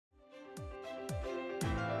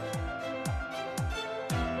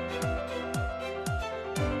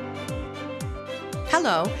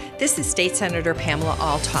Hello, this is State Senator Pamela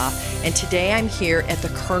Althoff, and today I'm here at the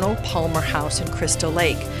Colonel Palmer House in Crystal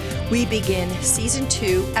Lake. We begin Season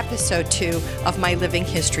 2, Episode 2 of my Living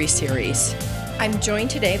History series. I'm joined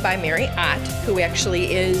today by Mary Ott, who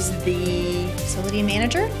actually is the facility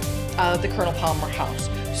manager of the Colonel Palmer House.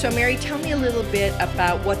 So Mary, tell me a little bit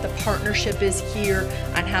about what the partnership is here,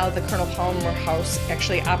 on how the Colonel Palmer House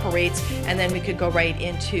actually operates, and then we could go right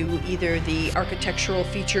into either the architectural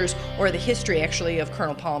features or the history actually of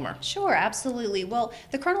Colonel Palmer. Sure, absolutely. Well,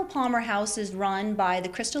 the Colonel Palmer House is run by the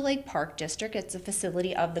Crystal Lake Park District. It's a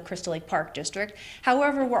facility of the Crystal Lake Park District.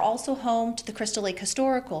 However, we're also home to the Crystal Lake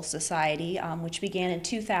Historical Society, which began in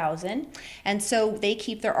 2000. And so they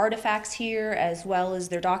keep their artifacts here as well as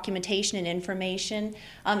their documentation and information.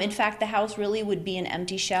 In fact, the house really would be an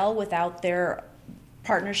empty shell without their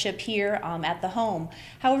partnership here at the home.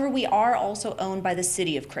 However, we are also owned by the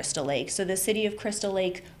City of Crystal Lake. So the City of Crystal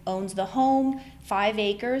Lake owns the home, 5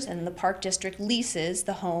 acres, and the Park District leases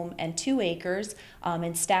the home and 2 acres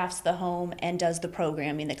and staffs the home and does the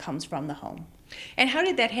programming that comes from the home. And how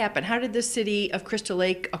did that happen? How did the City of Crystal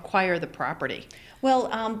Lake acquire the property? Well,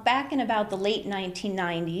 back in about the late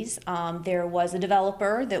 1990s, there was a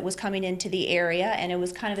developer that was coming into the area, and it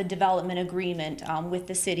was kind of a development agreement with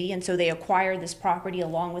the city, and so they acquired this property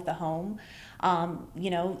along with the home.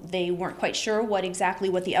 They weren't quite sure what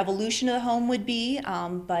the evolution of the home would be,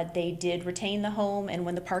 but they did retain the home, and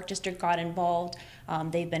when the Park District got involved,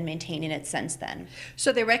 they've been maintaining it since then.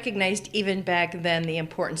 So they recognized even back then the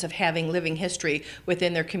importance of having living history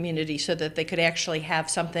within their community so that they could actually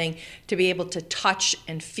have something to be able to touch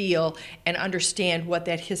and feel and understand what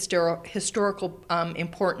that historical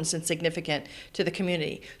importance and significance to the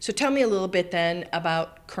community. So tell me a little bit then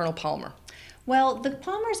about Colonel Palmer. Well, the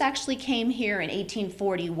Palmers actually came here in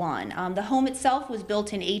 1841. The home itself was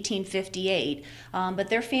built in 1858, but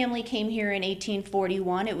their family came here in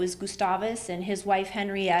 1841. It was Gustavus and his wife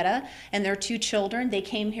Henrietta and their 2 children. They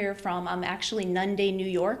came here from actually Nunde, New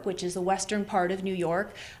York, which is the western part of New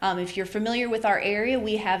York. If you're familiar with our area,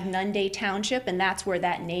 we have Nunde Township, and that's where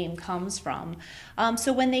that name comes from.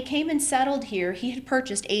 So when they came and settled here, he had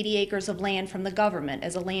purchased 80 acres of land from the government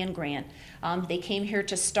as a land grant. They came here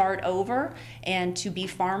to start over and to be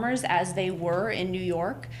farmers as they were in New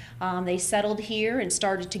York. They settled here and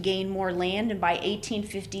started to gain more land, and by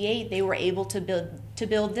 1858 they were able to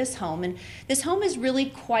build this home. And this home is really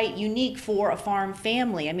quite unique for a farm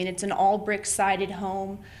family. I mean, it's an all brick sided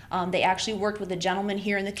home. They actually worked with a gentleman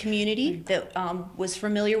here in the community that was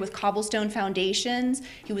familiar with cobblestone foundations.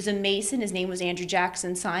 He was a mason. His name was Andrew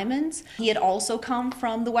Jackson Simons. He had also come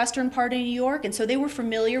from the western part of New York, and so they were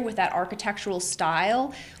familiar with that architectural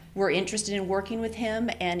style. Were interested in working with him,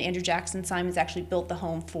 and Andrew Jackson Simons actually built the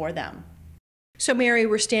home for them. So Mary,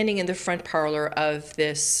 we're standing in the front parlor of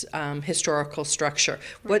this historical structure.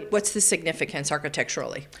 Right. What's the significance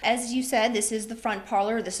architecturally? As you said, this is the front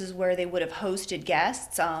parlor. This is where they would have hosted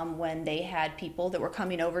guests when they had people that were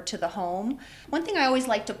coming over to the home. One thing I always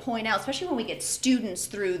like to point out, especially when we get students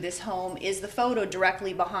through this home, is the photo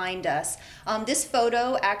directly behind us. This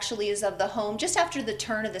photo actually is of the home just after the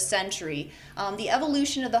turn of the century. The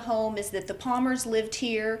evolution of the home is that the Palmers lived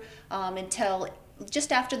here until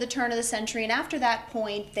just after the turn of the century, and after that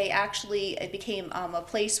point it became a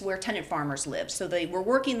place where tenant farmers lived. So they were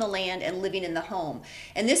working the land and living in the home.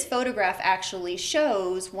 And this photograph actually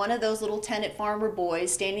shows one of those little tenant farmer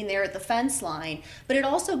boys standing there at the fence line, but it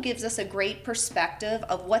also gives us a great perspective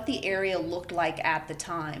of what the area looked like at the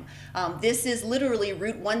time. This is literally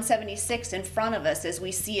Route 176 in front of us as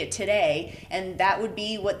we see it today, and that would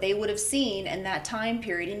be what they would have seen in that time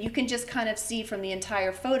period. And you can just kind of see from the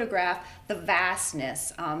entire photograph the vastness.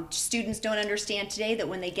 Students don't understand today that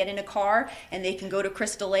when they get in a car and they can go to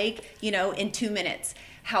Crystal Lake, in 2 minutes,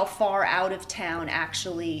 how far out of town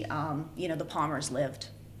actually, the Palmers lived.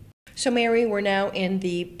 So Mary, we're now in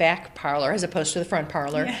the back parlor as opposed to the front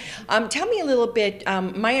parlor. Yeah. Tell me a little bit,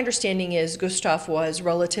 my understanding is Gustav was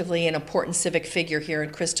relatively an important civic figure here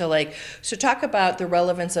in Crystal Lake. So talk about the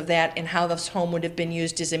relevance of that and how this home would have been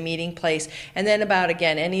used as a meeting place. And then about,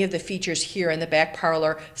 again, any of the features here in the back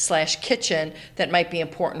parlor/kitchen that might be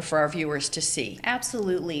important for our viewers to see.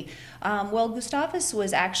 Absolutely. Well, Gustavus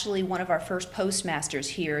was actually one of our first postmasters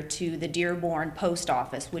here to the Dearborn Post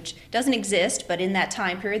Office, which doesn't exist, but in that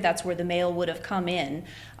time period, that's where the mail would have come in.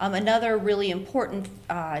 Another really important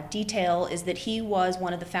detail is that he was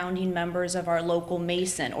one of the founding members of our local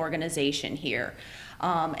Mason organization here.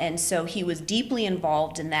 And so he was deeply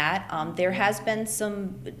involved in that. There has been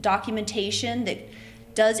some documentation that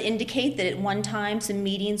does indicate that at one time some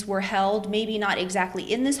meetings were held, maybe not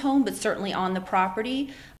exactly in this home, but certainly on the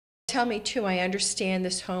property. Tell me too, I understand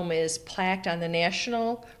this home is plaqued on the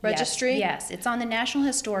National Registry? Yes, it's on the National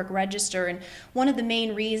Historic Register, and one of the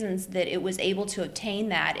main reasons that it was able to obtain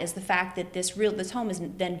that is the fact that this home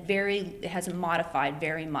it hasn't modified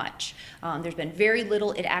very much. There's been very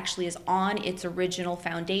little. It actually is on its original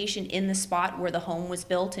foundation in the spot where the home was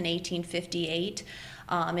built in 1858.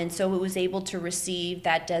 And so it was able to receive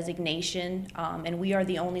that designation, and we are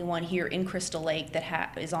the only one here in Crystal Lake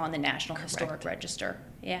that is on the National Historic Register.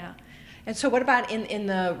 Yeah. And so what about in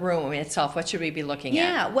the room itself? What should we be looking at?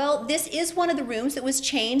 Yeah, well, this is one of the rooms that was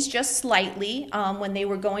changed just slightly when they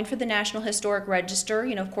were going for the National Historic Register.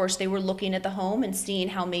 You know, of course, they were looking at the home and seeing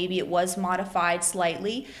how maybe it was modified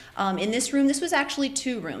slightly. In this room, this was actually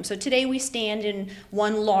 2 rooms. So today we stand in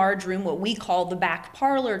one large room, what we call the back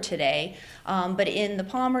parlor today. But in the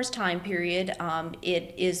Palmer's time period,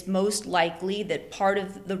 it is most likely that part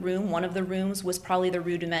of the room, one of the rooms, was probably the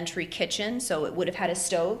rudimentary kitchen. So it would have had a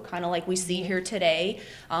stove, kind of like we see here today,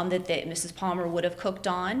 that Mrs. Palmer would have cooked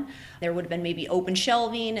on. There would have been maybe open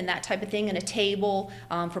shelving and that type of thing, and a table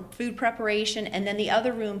for food preparation. And then the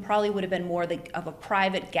other room probably would have been more of a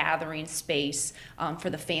private gathering space for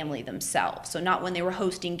the family themselves. So not when they were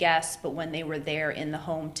hosting guests, but when they were there in the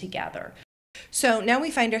home together. So now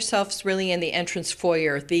we find ourselves really in the entrance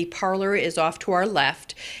foyer. The parlor is off to our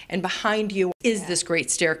left, and behind you is this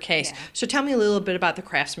great staircase. So tell me a little bit about the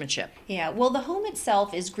craftsmanship. Yeah, well, the home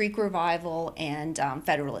itself is Greek Revival and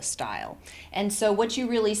Federalist style. And so what you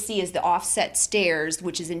really see is the offset stairs,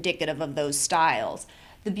 which is indicative of those styles.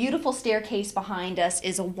 The beautiful staircase behind us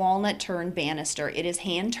is a walnut turned banister. It is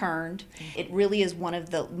hand turned. It really is one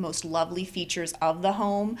of the most lovely features of the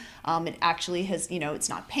home. It actually has, it's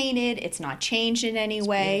not painted, it's not changed in any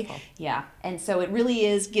way. Beautiful. Yeah, and so it really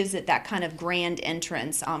gives it that kind of grand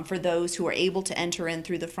entrance for those who are able to enter in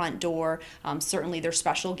through the front door. Certainly there's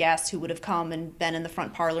special guests who would have come and been in the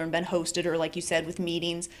front parlor and been hosted, or like you said, with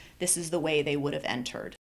meetings. This is the way they would have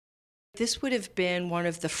entered. This would have been one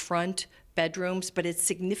of the front bedrooms, but it's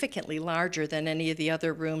significantly larger than any of the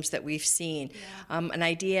other rooms that we've seen. Yeah. An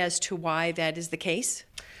idea as to why that is the case?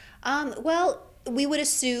 Well, we would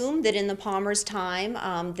assume that in the Palmer's time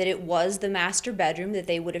that it was the master bedroom, that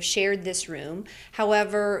they would have shared this room.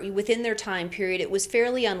 However, within their time period, it was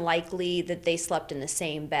fairly unlikely that they slept in the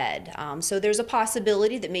same bed. So there's a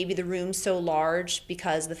possibility that maybe the room's so large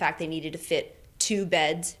because of the fact they needed to fit 2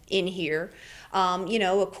 beds in here.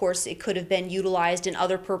 Of course, it could have been utilized in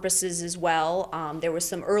other purposes as well. There was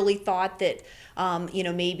some early thought that,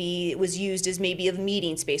 maybe it was used as maybe a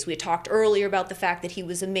meeting space. We had talked earlier about the fact that he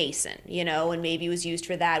was a Mason, and maybe it was used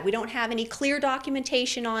for that. We don't have any clear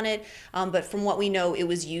documentation on it, but from what we know, it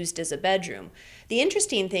was used as a bedroom. The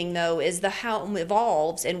interesting thing, though, is the home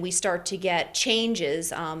evolves and we start to get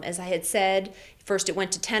changes. As I had said, first it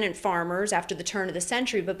went to tenant farmers after the turn of the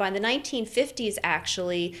century, but by the 1950s,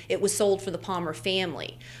 actually, it was sold for the Palmer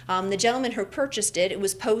family. The gentleman who purchased it, it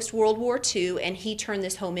was post-World War II, and he turned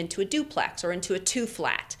this home into a duplex or into a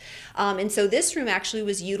 2-flat. And so this room actually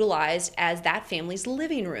was utilized as that family's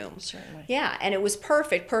living room. Certainly. Yeah, and it was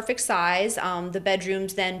perfect size. The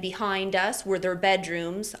bedrooms then behind us were their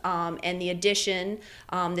bedrooms, and the addition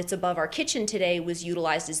that's above our kitchen today was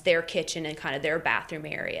utilized as their kitchen and kind of their bathroom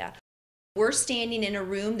area. We're standing in a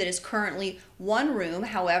room that is currently 1 room,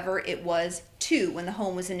 however, it was 2 when the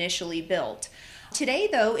home was initially built. Today,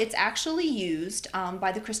 though, it's actually used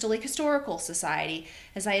by the Crystal Lake Historical Society.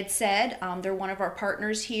 As I had said, they're one of our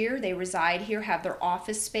partners here. They reside here, have their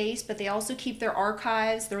office space, but they also keep their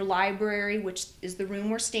archives, their library, which is the room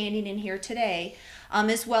we're standing in here today,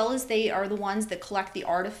 as well as they are the ones that collect the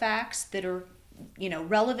artifacts that are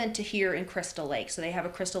relevant to here in Crystal Lake. So they have a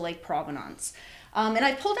Crystal Lake provenance. And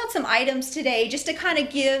I pulled out some items today just to kind of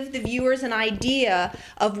give the viewers an idea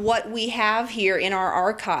of what we have here in our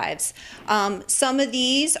archives. Some of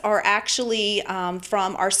these are actually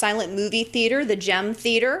from our silent movie theater, the Gem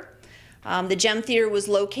Theater. The Gem Theater was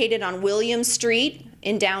located on William Street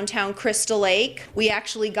in downtown Crystal Lake. We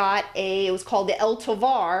actually got it was called the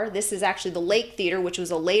Althoff. This is actually the Lake Theater, which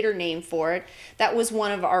was a later name for it. That was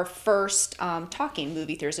one of our first talking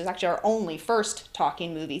movie theaters. It was actually our only first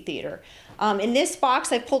talking movie theater. In this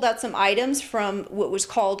box, I pulled out some items from what was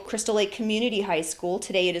called Crystal Lake Community High School.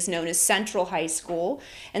 Today it is known as Central High School.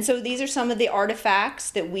 And so these are some of the artifacts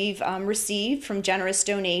that we've received from generous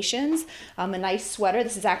donations. A nice sweater.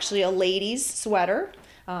 This is actually a lady's sweater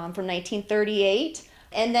from 1938.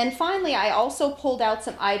 And then finally, I also pulled out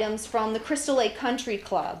some items from the Crystal Lake Country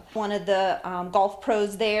Club. One of the golf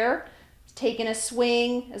pros there taken a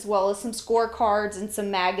swing, as well as some scorecards and some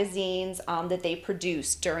magazines that they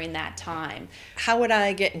produced during that time. How would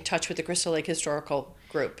I get in touch with the Crystal Lake Historical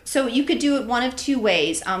Group? So you could do it one of two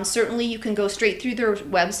ways. Certainly you can go straight through their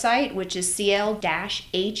website, which is cl-hs.org.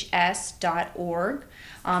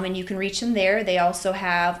 And you can reach them there. They also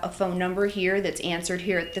have a phone number here that's answered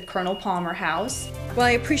here at the Colonel Palmer House. Well,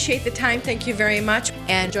 I appreciate the time. Thank you very much.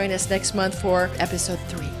 And join us next month for episode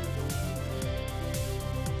 3.